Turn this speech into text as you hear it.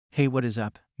Hey, what is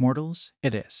up, mortals?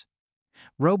 It is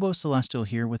Robo Celestial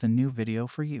here with a new video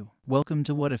for you. Welcome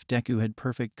to What If Deku Had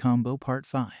Perfect Combo Part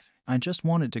 5. I just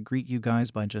wanted to greet you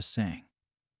guys by just saying,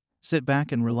 sit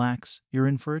back and relax, you're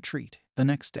in for a treat. The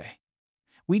next day,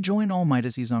 we join All Might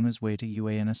as he's on his way to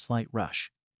UA in a slight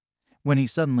rush, when he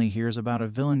suddenly hears about a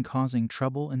villain causing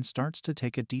trouble and starts to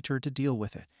take a detour to deal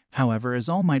with it. However, as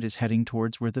All Might is heading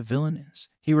towards where the villain is,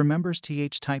 he remembers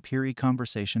Type Hiri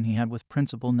conversation he had with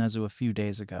Principal Nezu a few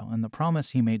days ago and the promise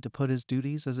he made to put his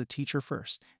duties as a teacher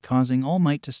first, causing All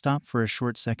Might to stop for a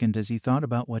short second as he thought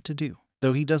about what to do.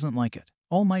 Though he doesn't like it,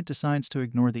 All Might decides to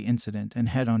ignore the incident and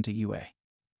head on to UA,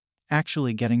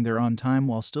 actually getting there on time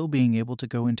while still being able to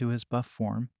go into his buff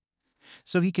form,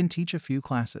 so he can teach a few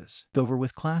classes. Over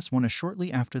with class 1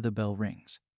 shortly after the bell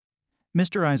rings.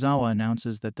 Mr. Aizawa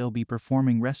announces that they'll be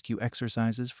performing rescue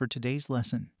exercises for today's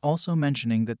lesson, also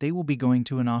mentioning that they will be going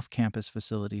to an off-campus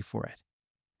facility for it,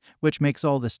 which makes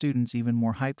all the students even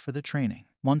more hyped for the training.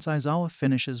 Once Aizawa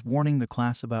finishes warning the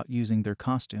class about using their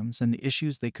costumes and the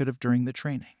issues they could have during the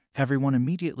training, everyone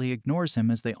immediately ignores him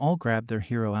as they all grab their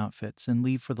hero outfits and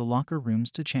leave for the locker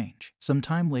rooms to change. Some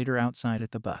time later outside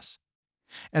at the bus,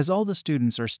 as all the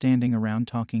students are standing around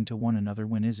talking to one another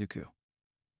when Izuku,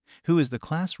 who is the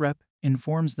class rep,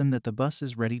 informs them that the bus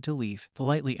is ready to leave,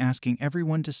 politely asking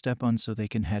everyone to step on so they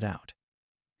can head out.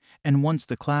 And once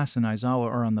the class and Aizawa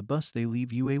are on the bus, they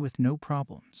leave UA with no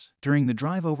problems. During the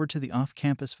drive over to the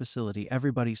off-campus facility,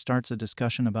 everybody starts a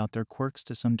discussion about their quirks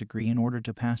to some degree in order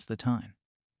to pass the time,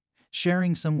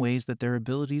 sharing some ways that their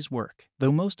abilities work,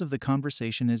 though most of the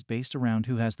conversation is based around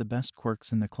who has the best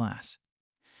quirks in the class,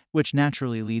 which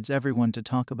naturally leads everyone to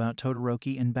talk about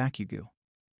Todoroki and Bakugo,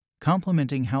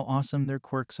 complimenting how awesome their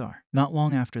quirks are. Not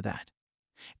long after that,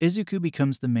 Izuku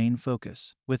becomes the main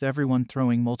focus, with everyone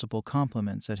throwing multiple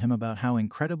compliments at him about how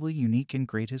incredibly unique and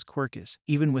great his quirk is,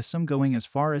 even with some going as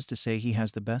far as to say he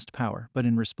has the best power. But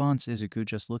in response, Izuku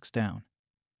just looks down,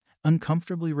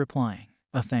 uncomfortably replying,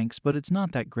 thanks, but it's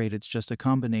not that great, it's just a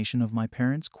combination of my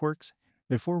parents' quirks."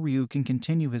 Before Ryu can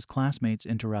continue, his classmates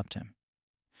interrupt him,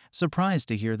 surprised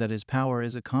to hear that his power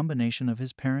is a combination of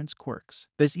his parents' quirks.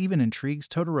 This even intrigues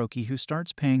Todoroki, who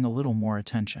starts paying a little more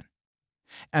attention,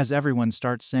 as everyone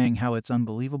starts saying how it's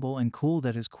unbelievable and cool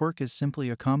that his quirk is simply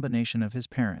a combination of his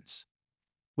parents,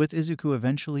 with Izuku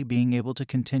eventually being able to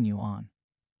continue on,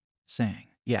 saying,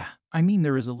 "Yeah, I mean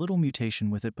there is a little mutation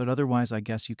with it, but otherwise I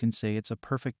guess you can say it's a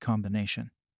perfect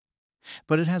combination.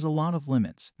 But it has a lot of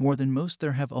limits, more than most.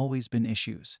 There have always been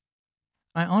issues.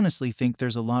 I honestly think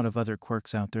there's a lot of other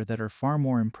quirks out there that are far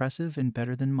more impressive and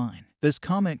better than mine." This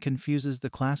comment confuses the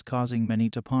class, causing many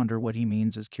to ponder what he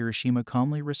means, as Kirishima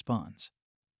calmly responds,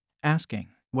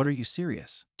 asking, "What, are you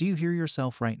serious? Do you hear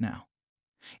yourself right now?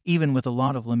 Even with a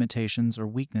lot of limitations or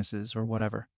weaknesses or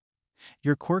whatever,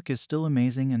 your quirk is still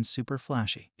amazing and super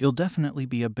flashy. You'll definitely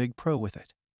be a big pro with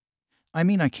it. I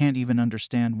mean, I can't even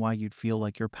understand why you'd feel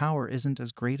like your power isn't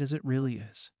as great as it really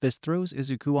is." This throws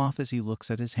Izuku off as he looks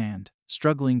at his hand,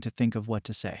 struggling to think of what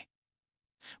to say,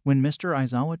 when Mr.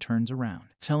 Aizawa turns around,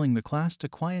 telling the class to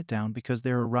quiet down because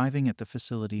they're arriving at the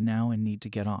facility now and need to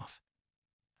get off,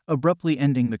 abruptly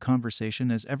ending the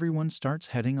conversation as everyone starts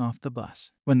heading off the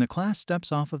bus. When the class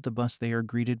steps off of the bus, they are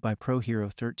greeted by Pro Hero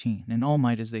 13 and All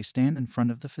Might as they stand in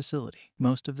front of the facility.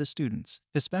 Most of the students,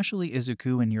 especially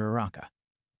Izuku and Uraraka,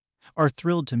 are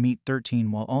thrilled to meet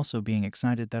 13 while also being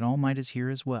excited that All Might is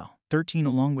here as well. 13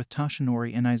 along with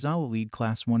Toshinori and Aizawa lead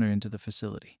Class 1 into the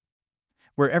facility,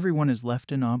 where everyone is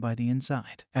left in awe by the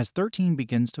inside. As 13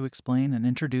 begins to explain and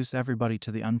introduce everybody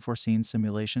to the Unforeseen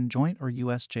Simulation Joint, or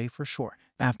USJ for short.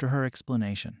 After her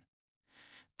explanation,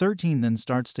 13 then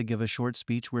starts to give a short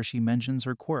speech where she mentions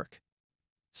her quirk,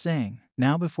 saying,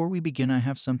 "Now before we begin, I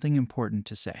have something important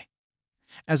to say.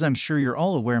 As I'm sure you're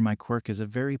all aware, my quirk is a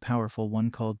very powerful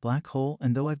one called Black Hole,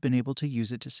 and though I've been able to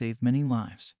use it to save many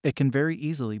lives, it can very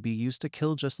easily be used to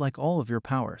kill, just like all of your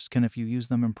powers can if you use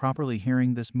them improperly."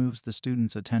 Hearing this moves the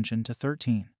students' attention to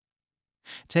 13,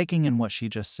 taking in what she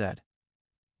just said,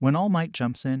 when All Might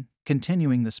jumps in,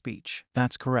 continuing the speech.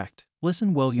 "That's correct.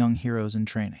 Listen well, young heroes in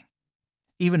training.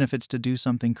 Even if it's to do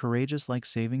something courageous like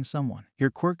saving someone, your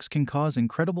quirks can cause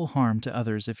incredible harm to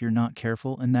others if you're not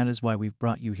careful, and that is why we've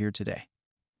brought you here today,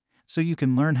 so you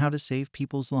can learn how to save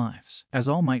people's lives." As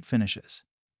All Might finishes,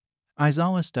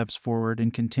 Aizawa steps forward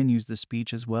and continues the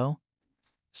speech as well,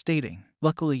 stating,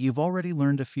 "Luckily, you've already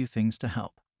learned a few things to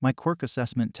help. My quirk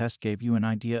assessment test gave you an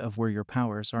idea of where your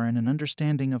powers are and an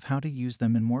understanding of how to use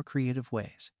them in more creative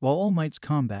ways, while All Might's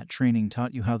combat training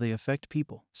taught you how they affect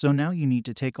people. So now you need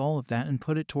to take all of that and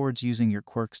put it towards using your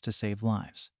quirks to save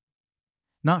lives.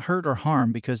 Not hurt or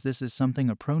harm, because this is something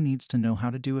a pro needs to know how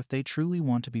to do if they truly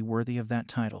want to be worthy of that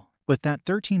title. With that,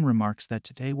 13 remarks that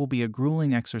today will be a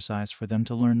grueling exercise for them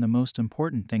to learn the most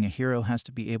important thing a hero has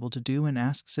to be able to do, and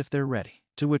asks if they're ready,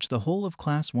 to which the whole of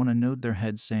class want to nod their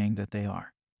heads saying that they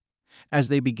are. As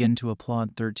they begin to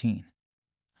applaud 13.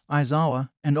 Aizawa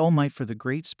and All Might for the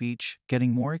great speech,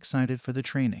 getting more excited for the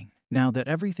training. Now that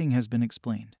everything has been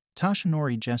explained,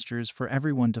 Toshinori gestures for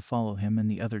everyone to follow him and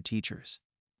the other teachers,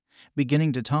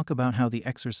 beginning to talk about how the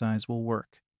exercise will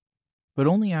work. But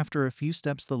only after a few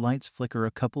steps the lights flicker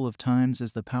a couple of times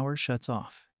as the power shuts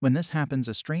off. When this happens,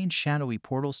 a strange shadowy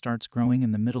portal starts growing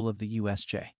in the middle of the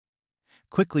USJ,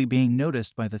 quickly being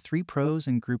noticed by the 3 pros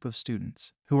and group of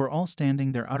students, who are all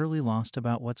standing there utterly lost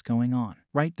about what's going on.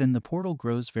 Right then the portal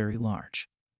grows very large,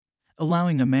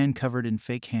 allowing a man covered in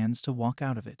fake hands to walk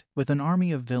out of it, with an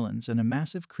army of villains and a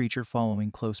massive creature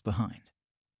following close behind,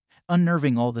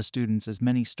 unnerving all the students as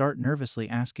many start nervously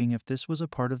asking if this was a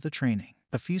part of the training.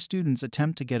 A few students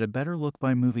attempt to get a better look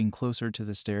by moving closer to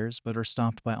the stairs, but are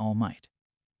stopped by All Might,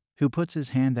 who puts his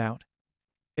hand out,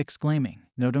 exclaiming,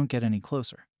 "No, don't get any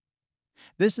closer.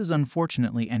 This is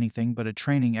unfortunately anything but a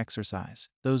training exercise.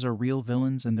 Those are real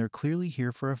villains and they're clearly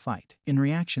here for a fight." In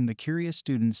reaction, the curious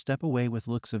students step away with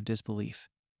looks of disbelief,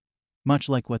 much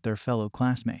like what their fellow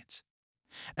classmates,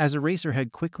 as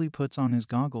Eraserhead quickly puts on his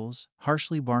goggles,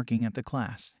 harshly barking at the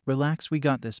class. "Relax, we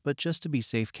got this, but just to be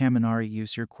safe, Kaminari,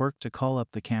 use your quirk to call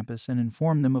up the campus and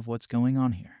inform them of what's going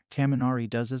on here." Kaminari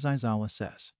does as Aizawa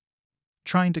says,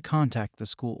 trying to contact the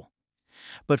school,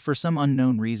 but for some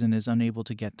unknown reason is unable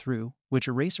to get through, which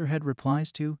Eraserhead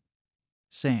replies to,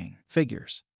 saying,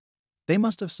 "Figures. They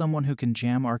must have someone who can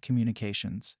jam our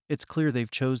communications. It's clear they've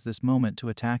chose this moment to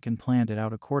attack and planned it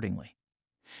out accordingly.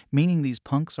 Meaning these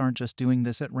punks aren't just doing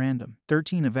this at random.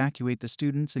 13 Evacuate the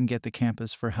students and get the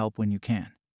campus for help when you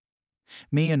can.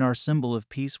 Me and our symbol of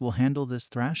peace will handle this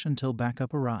thrash until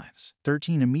backup arrives."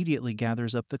 13 immediately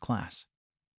gathers up the class,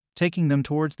 taking them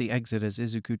towards the exit as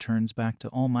Izuku turns back to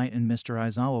All Might and Mr.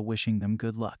 Aizawa wishing them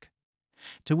good luck.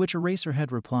 To which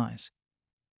Eraserhead replies,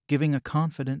 giving a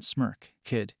confident smirk,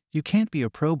 "Kid, you can't be a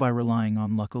pro by relying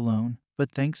on luck alone, but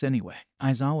thanks anyway."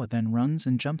 Aizawa then runs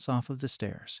and jumps off of the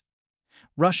stairs,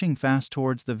 rushing fast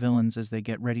towards the villains as they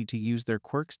get ready to use their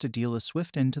quirks to deal a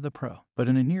swift end to the pro. But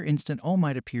in a near instant, All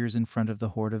Might appears in front of the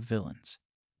horde of villains,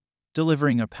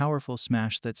 delivering a powerful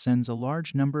smash that sends a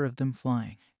large number of them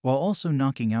flying, while also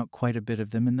knocking out quite a bit of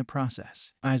them in the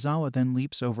process. Aizawa then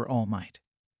leaps over All Might,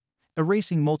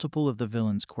 erasing multiple of the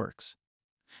villains' quirks,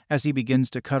 as he begins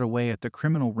to cut away at the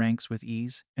criminal ranks with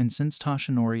ease. And since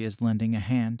Toshinori is lending a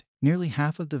hand, nearly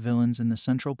half of the villains in the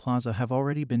central plaza have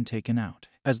already been taken out.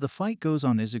 As the fight goes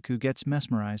on, Izuku gets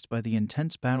mesmerized by the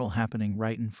intense battle happening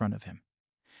right in front of him,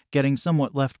 getting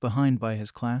somewhat left behind by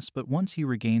his class, but once he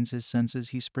regains his senses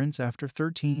he sprints after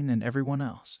 13 and everyone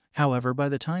else. However, by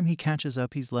the time he catches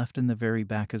up, he's left in the very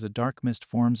back as a dark mist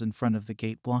forms in front of the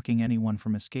gate, blocking anyone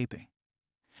from escaping.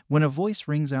 When a voice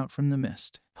rings out from the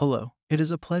mist, "Hello, it is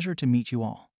a pleasure to meet you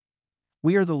all.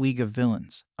 We are the League of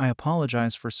Villains. I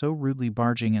apologize for so rudely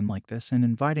barging in like this and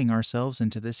inviting ourselves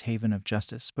into this haven of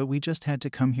justice, but we just had to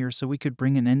come here so we could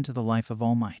bring an end to the life of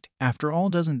All Might. After all,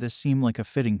 doesn't this seem like a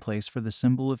fitting place for the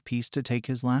symbol of peace to take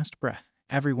his last breath?"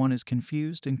 Everyone is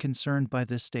confused and concerned by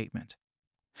this statement,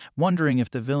 wondering if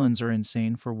the villains are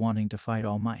insane for wanting to fight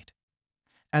All Might.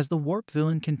 As the warp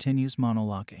villain continues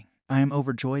monologuing, "I am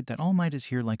overjoyed that All Might is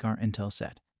here like our intel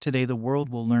said. Today the world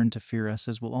will learn to fear us,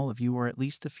 as will all of you, or at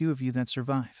least the few of you that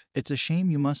survive. It's a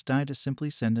shame you must die to simply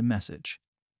send a message.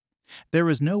 There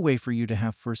was no way for you to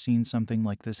have foreseen something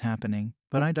like this happening,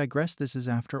 but I digress. This is,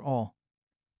 after all,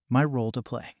 my role to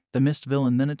play." The mist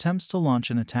villain then attempts to launch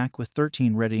an attack, with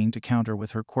 13 readying to counter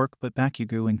with her quirk, but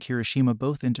Bakugo and Kirishima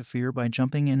both interfere by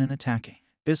jumping in and attacking.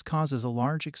 This causes a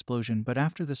large explosion, but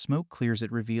after the smoke clears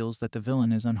it reveals that the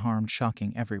villain is unharmed,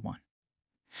 shocking everyone.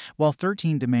 While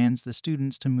 13 demands the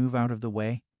students to move out of the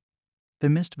way, the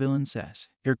mist villain says,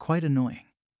 "You're quite annoying.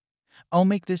 I'll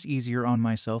make this easier on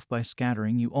myself by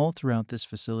scattering you all throughout this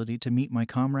facility to meet my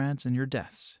comrades and your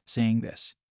deaths." Saying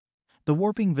this, the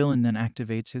warping villain then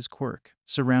activates his quirk,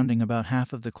 surrounding about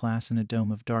half of the class in a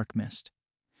dome of dark mist,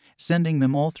 sending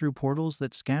them all through portals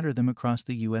that scatter them across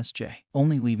the USJ,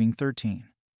 only leaving 13.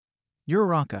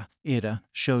 Uraraka, Ida,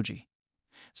 Shoji,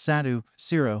 Sadu,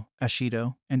 Shiro,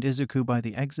 Ashido, and Izuku by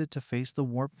the exit to face the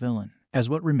warp villain, as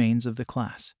what remains of the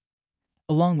class,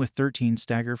 along with 13,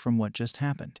 stagger from what just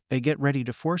happened. They get ready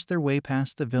to force their way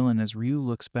past the villain as Ryu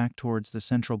looks back towards the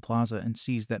central plaza and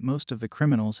sees that most of the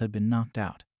criminals had been knocked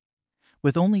out,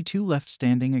 with only 2 left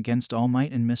standing against All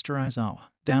Might and Mr.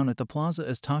 Aizawa. Down at the plaza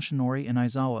as Toshinori and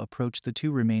Aizawa approach the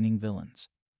 2 remaining villains,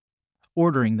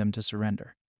 ordering them to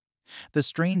surrender. The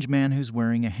strange man who's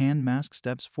wearing a hand mask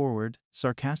steps forward,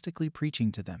 sarcastically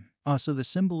preaching to them. "Also, the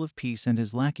symbol of peace and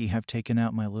his lackey have taken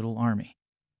out my little army.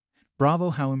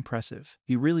 Bravo, how impressive.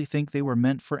 You really think they were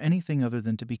meant for anything other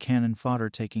than to be cannon fodder,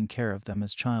 taking care of them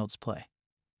as child's play?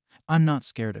 I'm not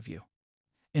scared of you.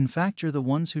 In fact, you're the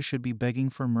ones who should be begging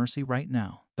for mercy right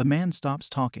now." The man stops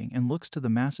talking and looks to the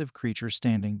massive creature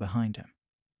standing behind him.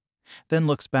 Then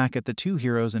looks back at the two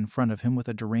heroes in front of him with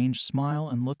a deranged smile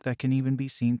and look that can even be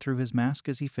seen through his mask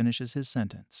as he finishes his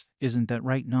sentence. "Isn't that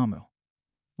right, Namu?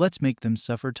 Let's make them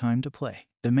suffer time to play."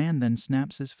 The man then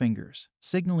snaps his fingers,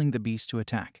 signaling the beast to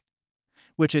attack,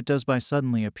 which it does by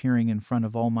suddenly appearing in front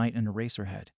of All Might and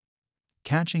Eraserhead,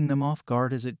 catching them off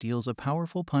guard as it deals a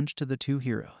powerful punch to the two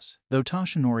heroes. Though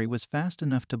Toshinori was fast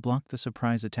enough to block the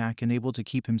surprise attack and able to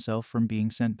keep himself from being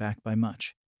sent back by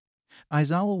much,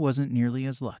 Aizawa wasn't nearly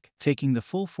as lucky, taking the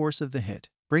full force of the hit,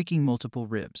 breaking multiple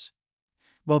ribs,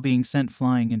 while being sent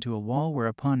flying into a wall where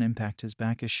upon impact his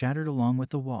back is shattered along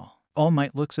with the wall. All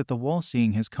Might looks at the wall,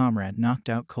 seeing his comrade knocked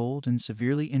out cold and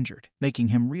severely injured, making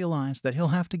him realize that he'll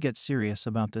have to get serious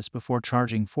about this before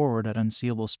charging forward at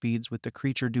unseeable speeds, with the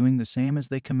creature doing the same as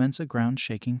they commence a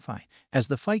ground-shaking fight. As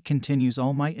the fight continues,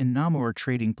 All Might and Namu are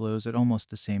trading blows at almost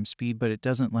the same speed, but it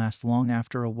doesn't last long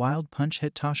after a wild punch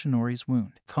hit Toshinori's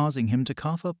wound, causing him to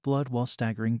cough up blood while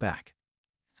staggering back,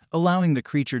 allowing the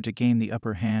creature to gain the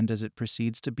upper hand as it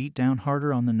proceeds to beat down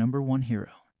harder on the number one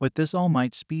hero. With this, All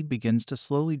Might's speed begins to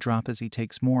slowly drop as he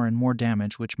takes more and more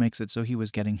damage, which makes it so he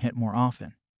was getting hit more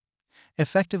often,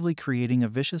 effectively creating a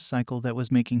vicious cycle that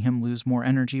was making him lose more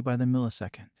energy by the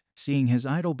millisecond. Seeing his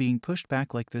idol being pushed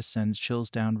back like this sends chills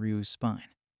down Ryu's spine.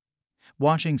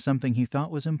 Watching something he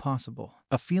thought was impossible,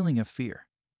 a feeling of fear,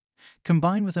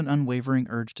 combined with an unwavering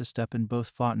urge to step in, both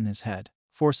fought in his head,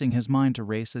 forcing his mind to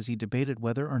race as he debated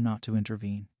whether or not to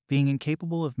intervene, being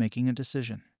incapable of making a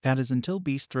decision. That is until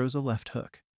Beast throws a left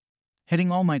hook,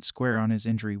 hitting All Might square on his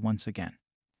injury once again,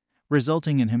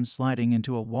 resulting in him sliding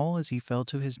into a wall as he fell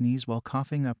to his knees while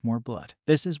coughing up more blood.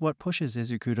 This is what pushes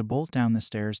Izuku to bolt down the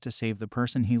stairs to save the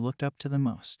person he looked up to the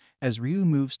most, as Ryu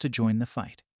moves to join the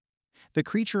fight. The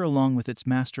creature, along with its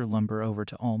master, lumber over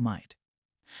to All Might,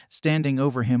 standing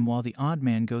over him while the odd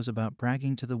man goes about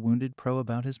bragging to the wounded pro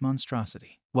about his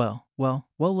monstrosity. Well,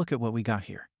 look at what we got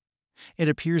here. It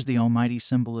appears the almighty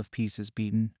symbol of peace is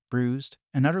beaten, bruised,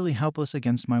 and utterly helpless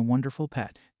against my wonderful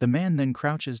pet. The man then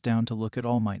crouches down to look at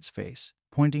All Might's face,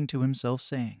 pointing to himself,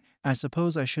 saying, "I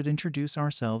suppose I should introduce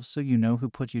ourselves so you know who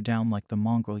put you down like the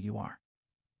mongrel you are.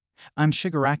 I'm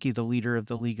Shigaraki, the leader of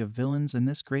the League of Villains in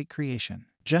this great creation,"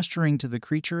 gesturing to the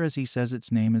creature as he says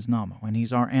its name is Namu, and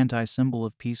he's our anti-symbol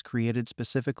of peace created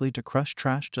specifically to crush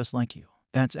trash just like you.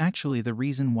 That's actually the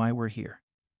reason why we're here.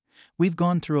 We've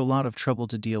gone through a lot of trouble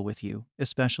to deal with you,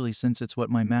 especially since it's what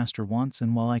my master wants,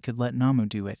 and while I could let Namu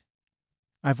do it,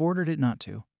 I've ordered it not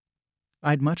to.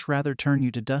 I'd much rather turn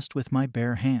you to dust with my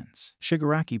bare hands.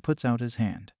 Shigaraki puts out his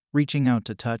hand, reaching out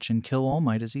to touch and kill All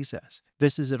Might as he says,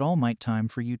 "This is it, All Might time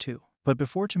for you too." But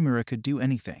before Tamura could do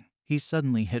anything, he's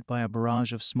suddenly hit by a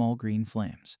barrage of small green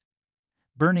flames,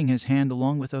 burning his hand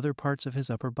along with other parts of his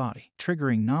upper body,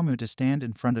 triggering Namu to stand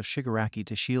in front of Shigaraki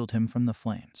to shield him from the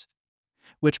flames,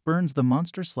 which burns the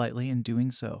monster slightly in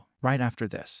doing so. Right after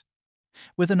this,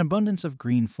 with an abundance of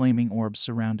green flaming orbs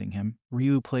surrounding him,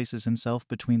 Ryu places himself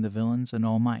between the villains and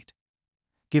All Might,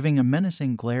 giving a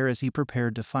menacing glare as he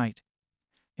prepared to fight.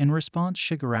 In response,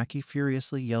 Shigaraki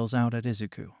furiously yells out at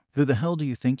Izuku, "Who the hell do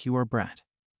you think you are, brat?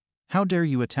 How dare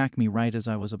you attack me right as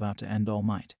I was about to end All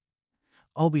Might?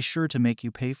 I'll be sure to make you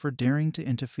pay for daring to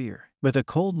interfere." With a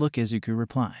cold look, Izuku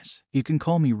replies, "You can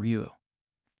call me Ryu,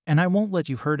 and I won't let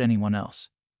you hurt anyone else.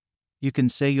 You can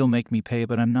say you'll make me pay,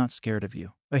 but I'm not scared of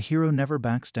you. A hero never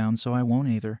backs down, so I won't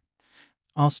either.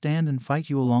 I'll stand and fight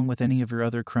you along with any of your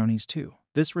other cronies too."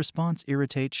 This response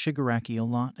irritates Shigaraki a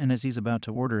lot, and as he's about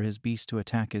to order his beast to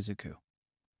attack Izuku,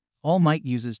 All Might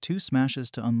uses two smashes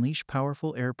to unleash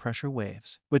powerful air pressure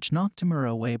waves, which knock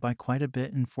Tamura away by quite a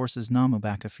bit and forces Namu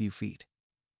back a few feet,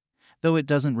 though it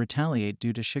doesn't retaliate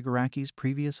due to Shigaraki's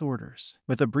previous orders.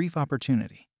 With a brief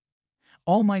opportunity,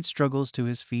 All Might struggles to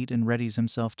his feet and readies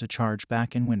himself to charge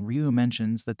back, and when Ryu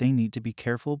mentions that they need to be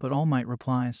careful, but All Might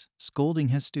replies, scolding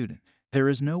his student, "There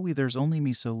is no we, there's only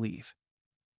me, so leave.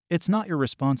 It's not your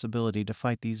responsibility to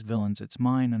fight these villains, it's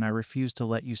mine, and I refuse to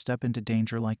let you step into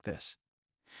danger like this.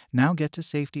 Now get to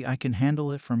safety, I can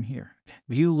handle it from here."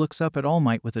 Ryu looks up at All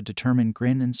Might with a determined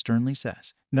grin and sternly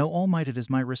says, "No, All Might, it is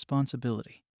my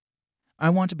responsibility. I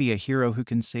want to be a hero who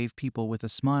can save people with a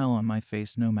smile on my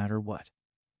face no matter what.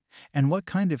 And what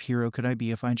kind of hero could I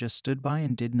be if I just stood by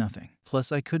and did nothing?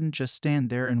 Plus, I couldn't just stand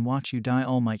there and watch you die,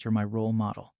 All Might, you're my role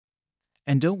model.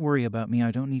 And don't worry about me,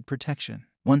 I don't need protection.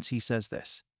 Once he says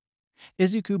this,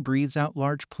 Izuku breathes out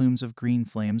large plumes of green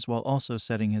flames while also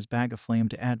setting his bag aflame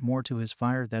to add more to his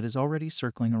fire that is already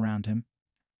circling around him,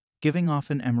 giving off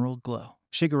an emerald glow.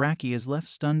 Shigaraki is left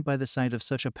stunned by the sight of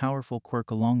such a powerful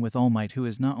quirk along with All Might, who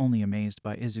is not only amazed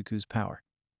by Izuku's power,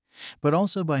 but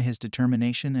also by his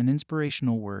determination and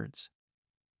inspirational words,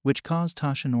 which caused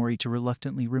Tashinori to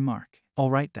reluctantly remark,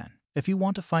 "Alright then, if you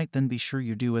want to fight then be sure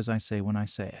you do as I say when I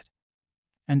say it.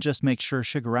 And just make sure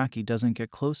Shigaraki doesn't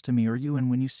get close to me or you, and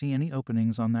when you see any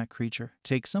openings on that creature,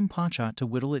 take some potshot to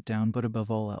whittle it down, but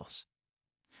above all else,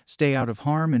 stay out of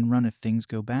harm and run if things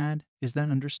go bad. Is that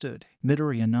understood?"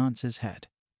 Midoriya nods his head,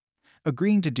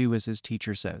 agreeing to do as his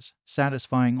teacher says,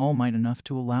 satisfying All Might enough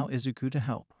to allow Izuku to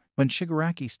help. When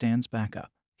Shigaraki stands back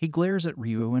up, he glares at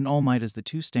Ryu and All Might as the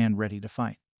two stand ready to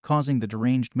fight, causing the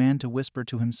deranged man to whisper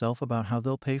to himself about how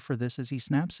they'll pay for this as he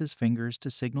snaps his fingers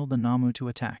to signal the Namu to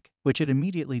attack, which it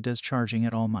immediately does, charging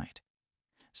at All Might,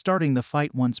 starting the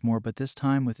fight once more, but this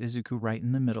time with Izuku right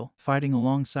in the middle, fighting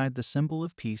alongside the symbol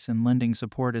of peace and lending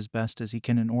support as best as he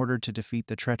can in order to defeat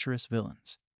the treacherous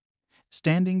villains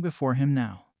standing before him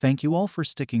now. Thank you all for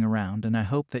sticking around, and I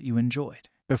hope that you enjoyed.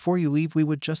 Before you leave, we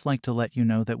would just like to let you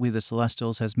know that We the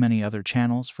Celestials has many other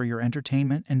channels for your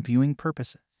entertainment and viewing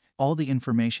purposes. All the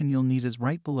information you'll need is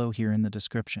right below here in the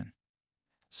description,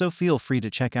 so feel free to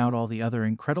check out all the other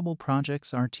incredible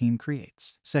projects our team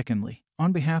creates. Secondly,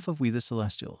 on behalf of We the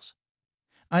Celestials,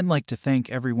 I'd like to thank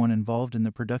everyone involved in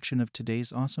the production of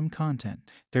today's awesome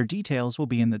content. Their details will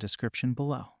be in the description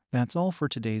below. That's all for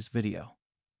today's video.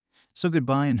 So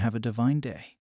goodbye and have a divine day.